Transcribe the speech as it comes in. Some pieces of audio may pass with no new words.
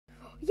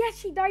Yes,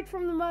 she died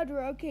from the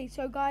murderer. Okay,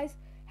 so guys,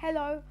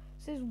 hello.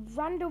 So this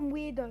random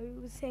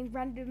weirdo was saying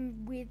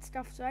random weird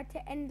stuff, so I had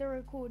to end the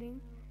recording.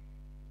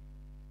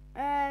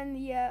 And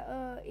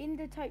yeah,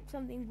 Inda typed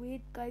something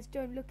weird. Guys,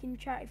 don't look in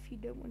chat if you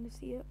don't want to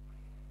see it.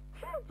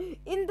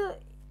 in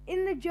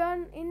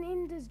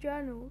Inda's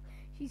journal,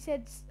 she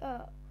said,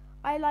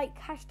 I like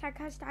hashtag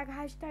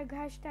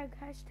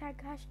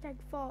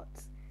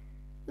farts.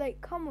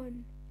 Like, come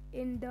on,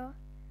 Inda.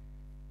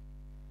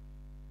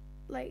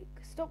 Like,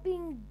 stop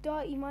being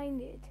dirty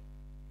minded.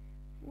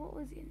 What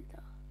was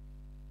Inda?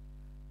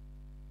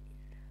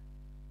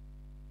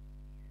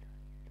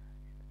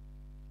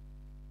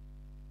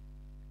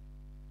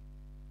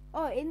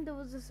 Oh, Inda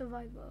was a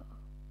survivor.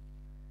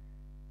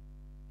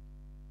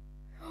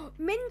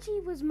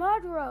 Minji was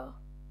murderer.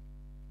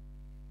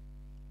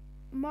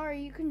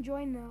 Mari, you can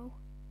join now.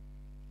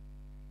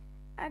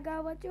 I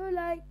got what you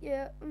like,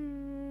 yeah.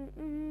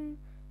 Don't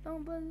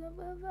believe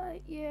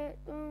it, yeah.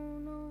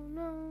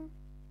 No.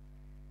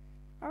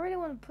 I really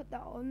want to put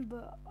that on,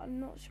 but I'm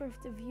not sure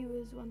if the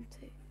viewers want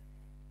to.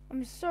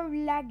 I'm so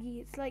laggy.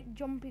 It's like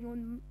jumping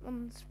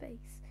on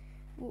space,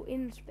 well,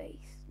 in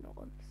space, not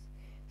on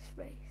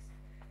space.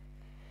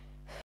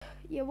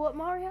 Yeah, what,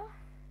 Maria?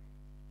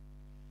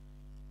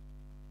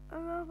 I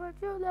got what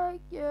you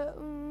like, yeah.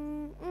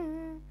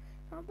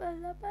 Don't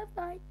believe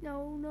it,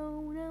 no.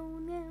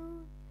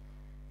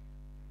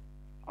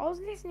 I was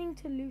listening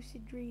to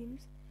Lucid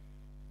Dreams.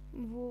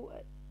 Well,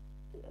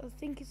 I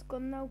think it's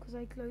gone now because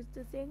I closed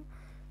the thing.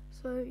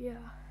 So yeah,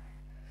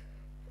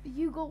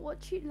 you got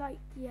what you like.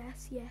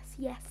 Yes.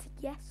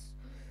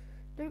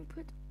 Don't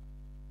put.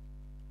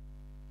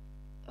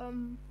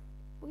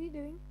 What are you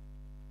doing?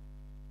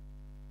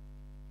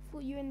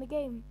 Thought you were in the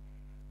game.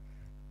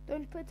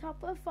 Don't put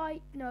up a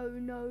fight. No.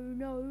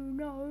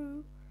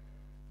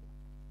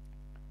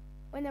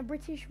 When a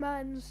British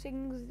man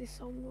sings this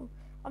song,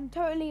 I'm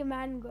totally a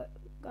man,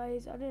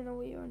 guys. I don't know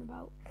what you're on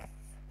about.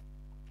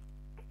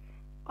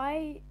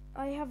 I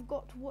have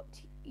got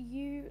what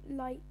you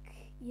like.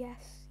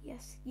 Yes.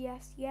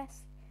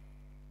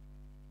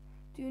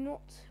 Do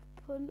not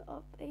pull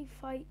up a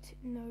fight.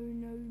 No.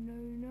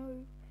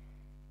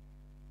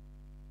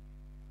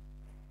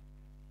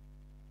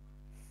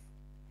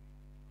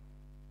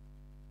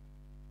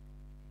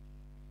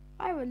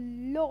 I have a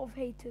lot of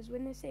haters.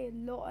 When I say a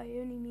lot, I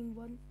only mean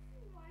one.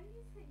 Why do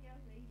you say young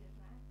haters,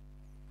 man?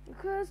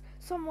 Because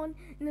someone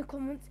in the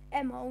comments,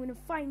 Emma, I'm gonna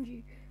find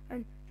you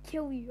and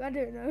kill you. I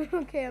don't know.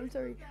 Okay, I'm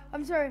sorry.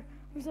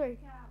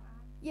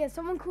 Yeah,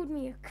 someone called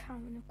me a cow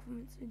in the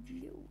comments.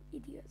 Little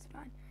idiots,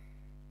 man.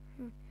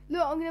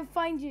 Look, I'm gonna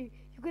find you.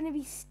 You're gonna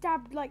be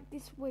stabbed like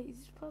this. Wait, is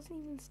this person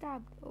even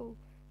stabbed? Oh,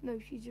 no,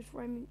 she's just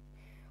running.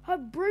 Her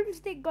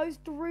broomstick goes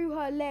through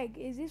her leg.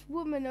 Is this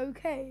woman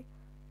okay?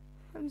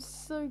 I'm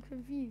so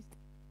confused.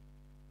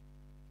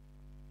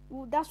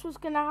 Well, that's what's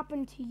gonna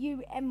happen to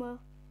you, Emma.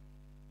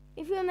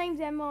 If your name's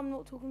Emma, I'm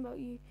not talking about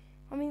you.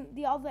 I mean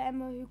the other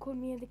Emma who called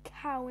me the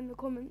cow in the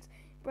comments.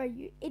 Bro,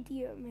 you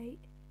idiot, mate.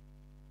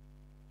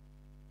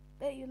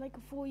 Bet you're like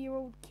a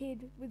 4-year-old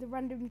kid with a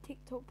random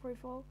TikTok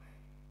profile.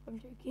 I'm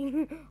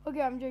joking.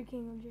 Okay, I'm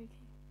joking.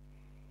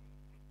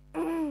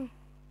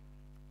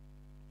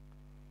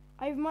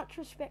 I have much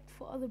respect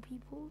for other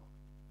people.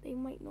 They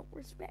might not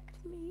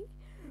respect me,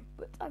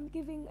 but I'm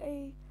giving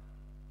a,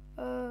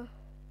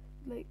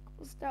 like,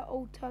 what's that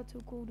old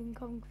turtle called in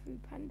Kung Fu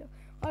Panda?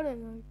 I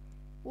don't know.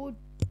 Or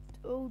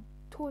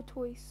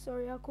tortoise.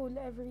 Sorry, I call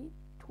every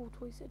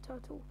tortoise a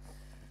turtle.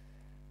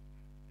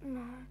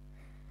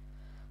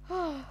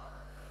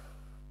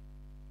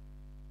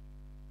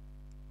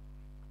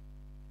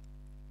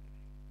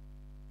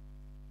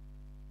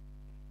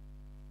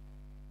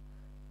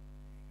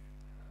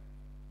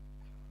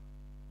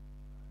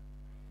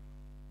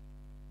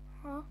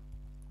 Huh?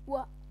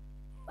 What?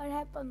 What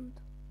happened?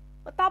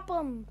 What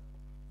happened?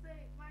 So,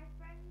 my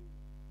friend...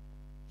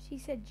 She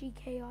said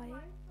GKI. My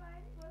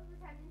friend was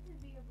pretending to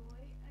be a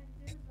boy and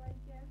just like,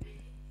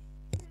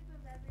 this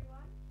was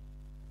everyone.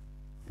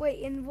 Wait,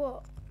 in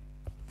what?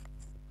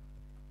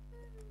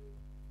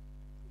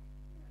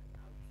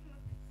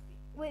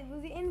 Wait,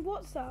 was it in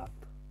WhatsApp?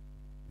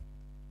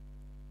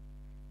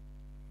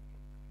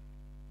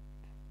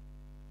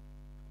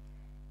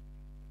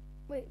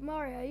 Wait,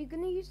 Mario, are you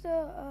gonna use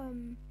the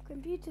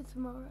computer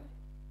tomorrow?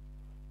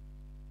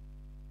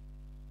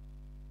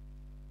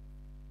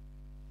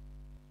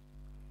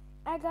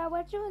 I got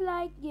what you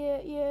like,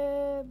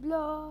 yeah,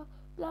 blah,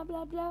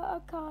 I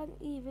can't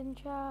even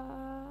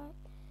try.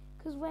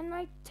 Cause when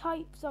I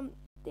type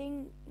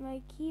something,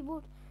 my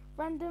keyboard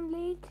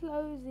randomly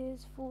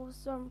closes for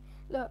some,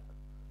 look,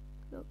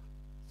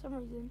 some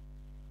reason.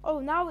 Oh,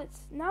 now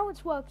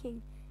it's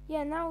working.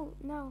 Yeah, now,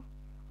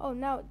 oh,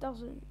 now it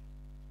doesn't.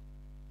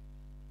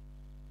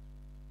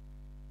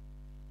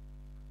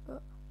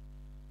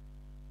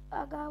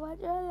 I got what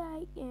you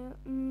like, yeah.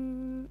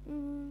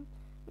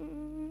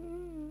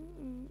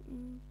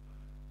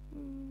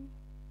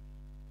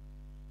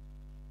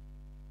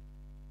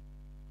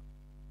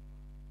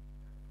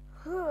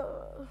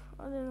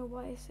 I don't know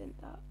why I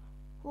sent that.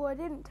 Well, I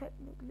didn't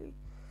technically.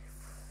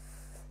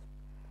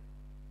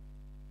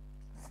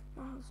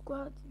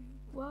 squad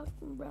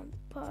walking around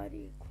the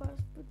party, a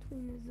cross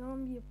between a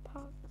zombie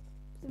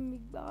apocalypse and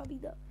Big Bobby,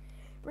 the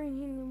brain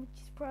human,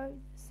 which is probably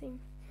the same.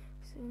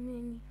 So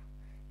many.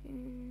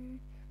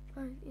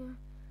 But yeah.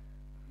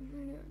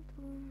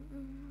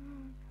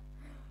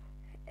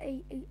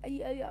 Hey.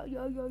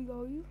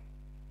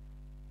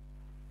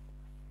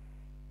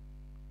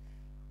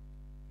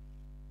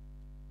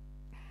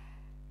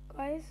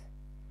 Guys,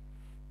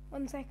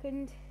 1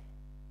 second.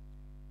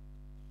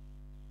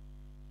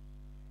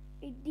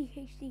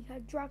 ADHD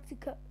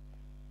hydroxycut.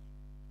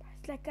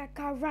 It's like a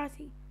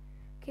karate.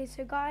 Okay,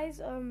 so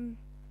guys,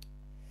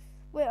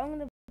 wait,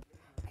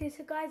 okay,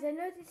 so guys, I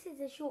know this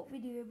is a short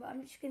video, but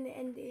I'm just gonna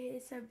end it here.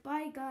 So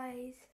bye, guys.